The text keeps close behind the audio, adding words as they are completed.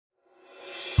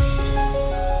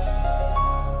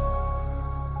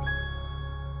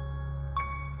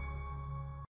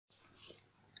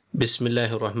بسم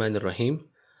الله الرحمن الرحیم.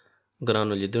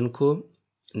 ګرانو لیدونکو،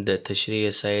 د تشریح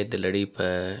سایه د لړۍ په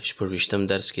 26م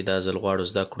درس کې دا ځل غواړو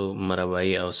زده کړو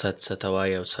مربعي اوسط څه ته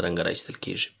وایي او څرنګه راایستل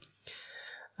کیږي.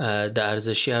 د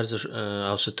ارزشي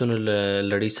اوسطونو له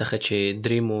لړۍ څخه چې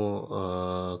درې مو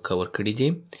کور کړي دي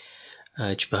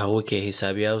چې په هغو کې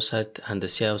حسابي اوسط،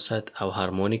 هندسي اوسط او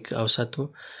هارمونیک اوسط و.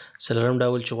 څلورم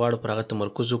ډول چې غواړو پر هغه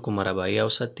تمرکز وکړو مربعي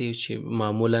اوسط دی چې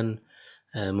معمولا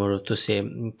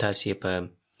تاسې په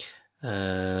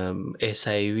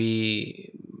احصایوي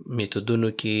میتودونو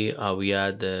کې او یا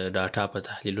د ډاټا په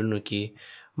تحلیلونو کې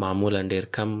معمولا ډیر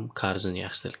کم کار ځنې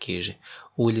اخیستل کیږي،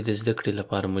 ولې د زده کړې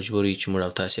لپاره مجبور یو چې موږ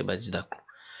او تاسې باید زده کړو.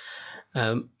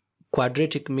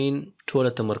 کوادریټیک مین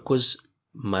ټوله تمرکز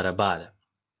مربع ده،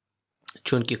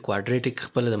 چونکې کوادریټیک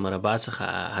خپله د مربع څخه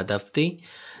هدف دی،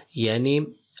 یعنی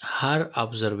هر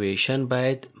ابزرویشن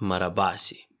باید مربع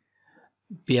سي،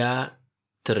 بیا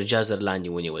تر جذر لاندې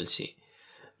ونیول سي.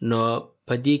 نو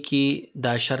په دې کې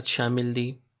دا شرط شامل دی.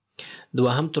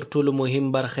 دوهم تر ټولو مهم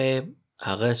برخه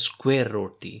هغه سکویر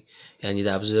روټ دی، یعنی د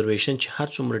ابزرویشن چې هر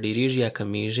څومره ډیریږي یا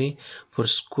کمیږي پر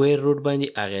سکویر روټ باندې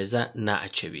اغیزه نه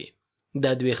اچوي.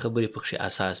 دا دوې خبرې پکښې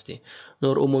اساس دي.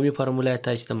 نور عمومي فارموله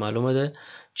تاسې ته معلومه ده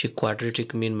چې کوادریټیک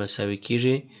مین مساوي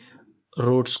کیږي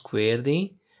روټ سکویر دی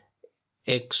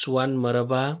x1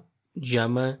 مربع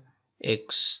جمع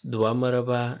x2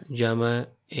 مربع جمع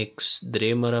x3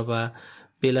 مربع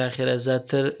بالاخره زه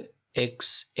تر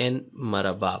xn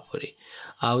مربع پورې،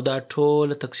 او دا ټول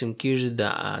تقسیم کیږي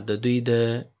د دوی د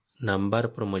نمبر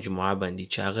پر مجموعه باندې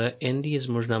چې هغه n دی،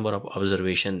 زموږ نمبر اف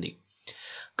ابزرویشن دی.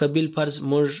 که بالفرض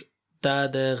موږ دا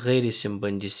د غیر سیم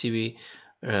بندي سوي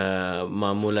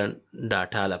معمولا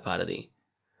ډاټا لپاره دی،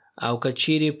 او که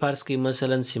چیرې فرض کړئ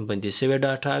مثلا سیم بندي سوي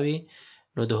ډاټا وي،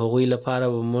 نو د هغوی لپاره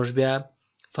به موږ بیا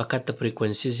فقط د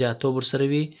فریکونسي زیاتوب ورسره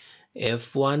وي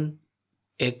f1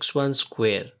 x1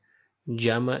 سکویر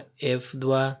جمع f2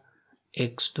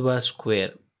 x2 سکویر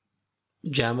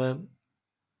جمع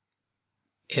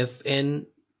fn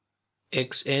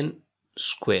xn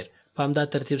سکویر په همدا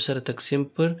ترتیب سره تقسیم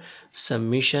پر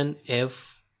سمیشن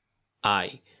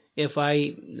fi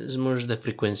زموږ د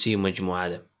فریکونسي مجموعه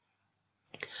ده.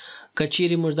 که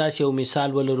چیرې موږ داسې یو مثال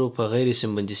ولرو په غیر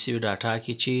سیم بندي سوي ډاټا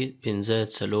کې چې 5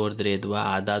 4 3 2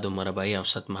 اعدادو مربعي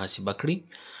اوسط محاسبه کړي،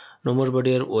 نو موږ به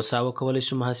ډېر اوساوه کولی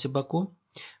شو محاسبه کړو،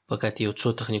 فقط یو څو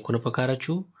تخنیکونه په کار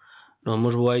اچو. نو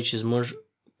موږ وایو چې زموږ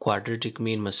کوادریټیک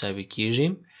مین مساوي کیږي،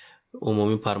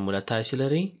 عمومي فارموله تاسې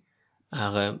لرئ،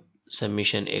 هغه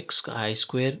سمیشن xi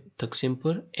سکویر تقسیم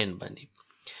پر n باندې.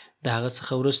 د هغه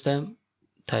څخه وروسته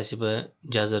تاسې به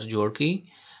جذر جوړ کړئ.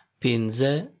 5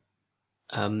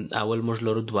 اول موږ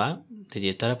لرو 2 د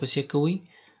دې طرف پسې کوئ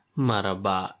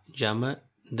مربع جمع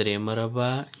 3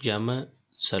 مربع جمع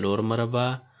 4 مربع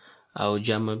او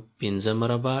جمع 5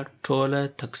 مربع ټوله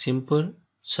تقسیم پر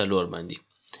 4 باندې،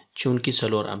 چونکې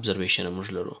 4 ابزرویشن موږ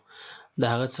لرو. د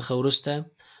هغه څخه وروسته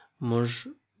موږ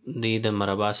د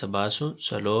مربع څخه باسو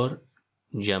 4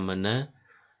 جمع 9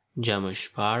 جمع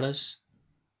 14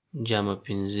 جمع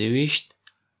 25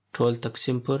 ټول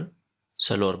تقسیم پر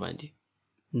 4 باندې.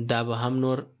 دا به هم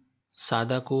نور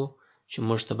ساده کو چې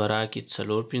موږ ته به راکړي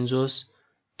 4 50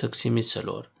 تقسیم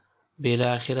 4.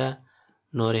 بالاخره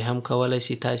نور هم کولی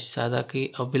شي تاسې ساده کړئ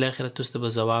او بالاخره تاسو ته به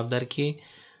ځواب درکړي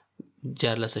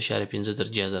 14.5 در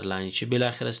جذر لاندې، چې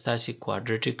بالاخره ستاسې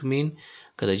کوادریټیک مین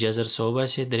که د جذر څخه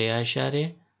وباسئ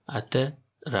 3.8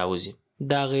 راوځي.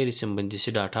 دا غیر سیم بندي سي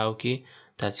ډاټاو کې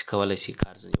تاسې کولی شئ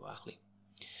کار ځنې واخلئ.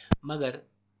 مګر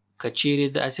که چیرې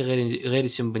داسې غیر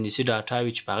سیم بندي سي ډاټا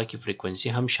وي چې په هغه کې فریکونسي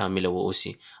هم شامله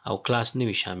واوسي او کلاس نه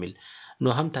وي شامل، نو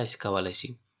هم تاسې کولی شئ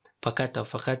فقط او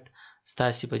فقط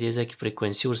ستاسې په دې ځای کې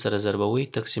فریکونسي ورسره ضربوئ،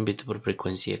 تقسیم بیرته پر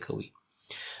فریکونسي یې کوئ.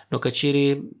 نو که چیرې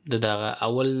د دغه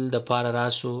اول دپاره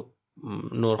راسو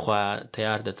نور خوا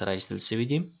تیار درته راایستل سوي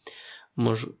دي،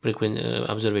 موږ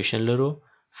ابزرویشن لرو،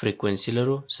 فریکونسي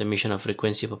لرو، سمیشن اف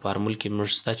فریکونسي په فارمول کې موږ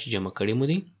ستا چې جمع کړي مو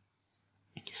دي،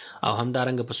 او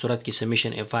همدارنګه په صورت کې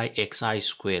سمیشن fi xi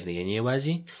سکویر دی، یعنی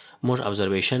یوازې موږ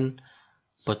ابزرویشن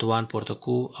په توان پورته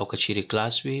کو، او که چیرې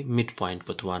کلاس وي میډ پوینټ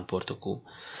په توان پورته کو.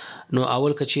 نو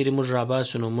اول که چیرې موږ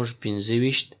راباسو نو موږ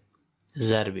 25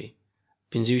 ضربې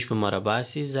 25 په مربع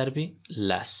سي ضربې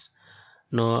 10.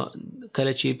 نو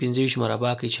کله چې 25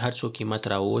 مربع کوي چې هر څو قیمت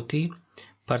راووتی،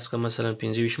 فرض که مثلا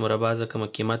 25 مربع زه کومه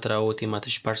قیمت راووتی ماته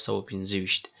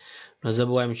 625، نو زه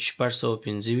به وایم چې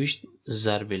 625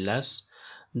 ضرب 10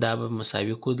 دا به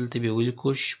مساوي کو، دلته به ولیکو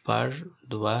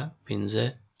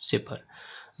 6.250.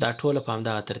 دا ټوله په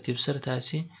همدغه ترتیب سره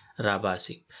تاسې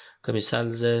راباسئ. که مثال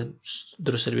زه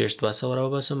 3.200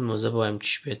 راوباسم، نو زه به وایم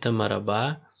چې 80 مربع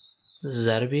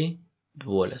ضرب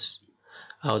 12،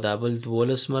 او دا بل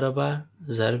 12 مربع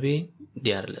ضرب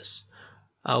 14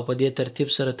 او په دې ترتیب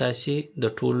سره تاسې د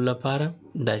ټولو لپاره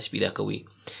داسې پیدا کوئ.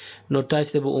 نو تاسې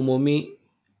ته به عمومي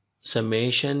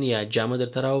سمیشن یا جمع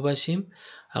درته راوباسي،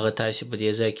 هغه تاسې په دې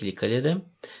ځای کې لیکلې ده.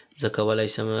 زه کولی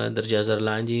شم در جذر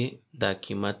لاندې دا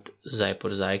قیمت ځای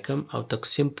پر ځای کړم او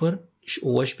تقسیم پر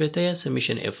 80 یا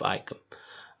سمیشن اف آی کړم.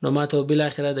 نو ما ته به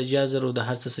بالاخره د جذر او د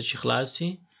هر څه چې خلاص شي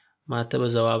ما ته به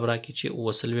ځواب راکړي چې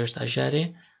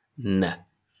 40.9.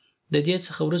 د دې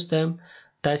څخه وروسته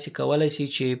تاسې کولی شئ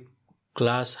چې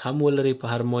کلاس هم ولرئ په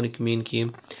هارمونیک مین کې،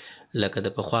 لکه د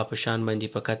پخوا په شان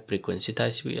باندې فقط فریکونسي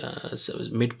تاسې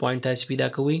میډ پوینټ تاسې پیدا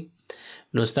کوئ.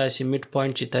 نو ستاسې میډ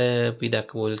پوینټ چې پیدا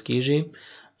کول کېږي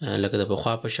لکه د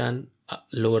پخوا په شان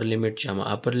لور لیمیټ جمع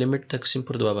اپر لیمیټ تقسیم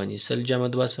پر 2 باندې 100 جمع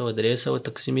 200 300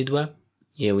 تقسیم 2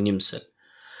 1.5 سل.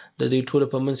 د دوی ټولو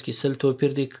په منځ کې 100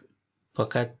 توپیر دی،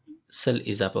 فقط 100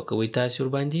 اضافه کوئ تاسې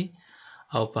ورباندې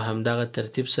او په همدغه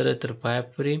ترتیب سره تر پایه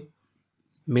پورې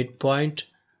میډ پوینټ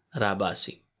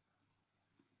راباسئ.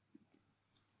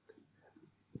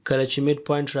 کله چې میډ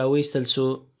پوینټ راوایستل سو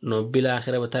نو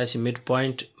بالاخره به تاسې میډ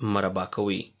پوینټ مربع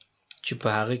کوئ چې په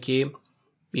هغه کې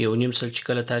 1.5 سل چې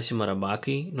کله تاسې مربع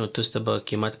کړئ نو تاسو ته به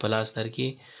قیمت په لاس درکړي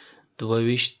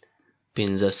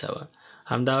 22,500.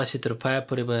 همدغسې تر پایه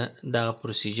پورې به دغه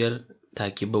پروسیجر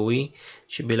تعقیبوئ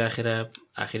چې بالاخره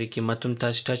آخري قیمت هم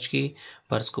تاسې ټچ کړئ.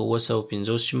 فرض کړو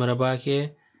 750 چې مربع کړئ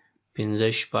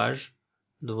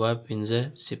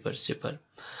 5.2.500.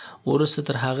 وروسته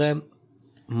تر هغه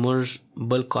موږ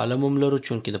بل کالم هم لرو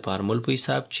چونکې د فارمول په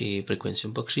حساب چې فریکونسي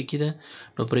هم پکښې کې ده.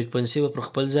 نو فریکونسي به پر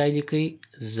خپل ځای لیکئ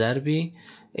ضرب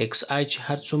ایکس آی چې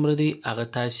هر څومره دی هغه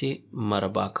تاسې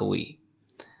مربع کوئ.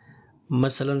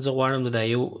 مثلا زه غواړم د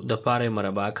یو دپاره یې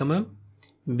مربع کړمه،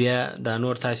 بیا دا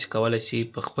نور تاسې کولی شئ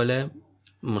په خپله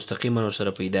مستقیما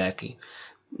ورسره پیدا کړئ.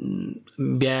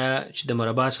 بیا چې د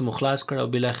مربع څخه مو خلاص کړ او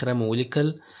بالاخره مو ولیکل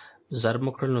ضرب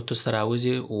مو کړل نو تاسو ته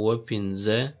راوځي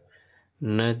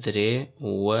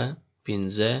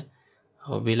 9.3.9.3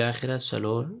 او بالاخره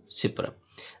 4.0.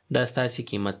 دا ستاسې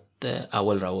قیمت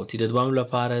اول راوتی. د دوام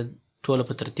لپاره ټوله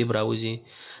په ترتیب راوځي.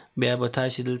 بیا به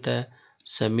تاسې دلته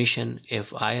سمیشن اف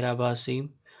آی راباسئ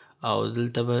او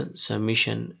دلته به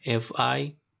سمیشن اف آی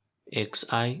ایکس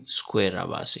آی سکویر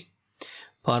راباسئ.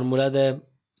 فارموله د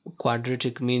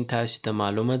کوادریټیک مین تاسې ته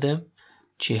معلومه ده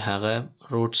چې هغه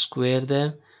روټ سکویر ده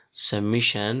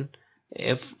سمیشن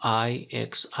اف آی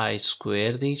ایکس آی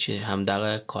سکویر دی چې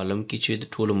همدغه کالم کې چې د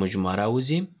ټولو مجموعه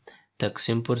راوځي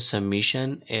تقسیم پر سمیشن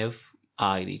اف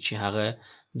آی دی چې هغه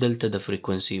دلته د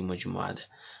فریکونسي مجموعه ده.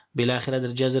 بالاخره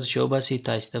در جذر چې وباسئ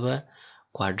تاسې ته به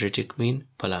کوادریټیک مین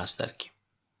په لاس درکړي.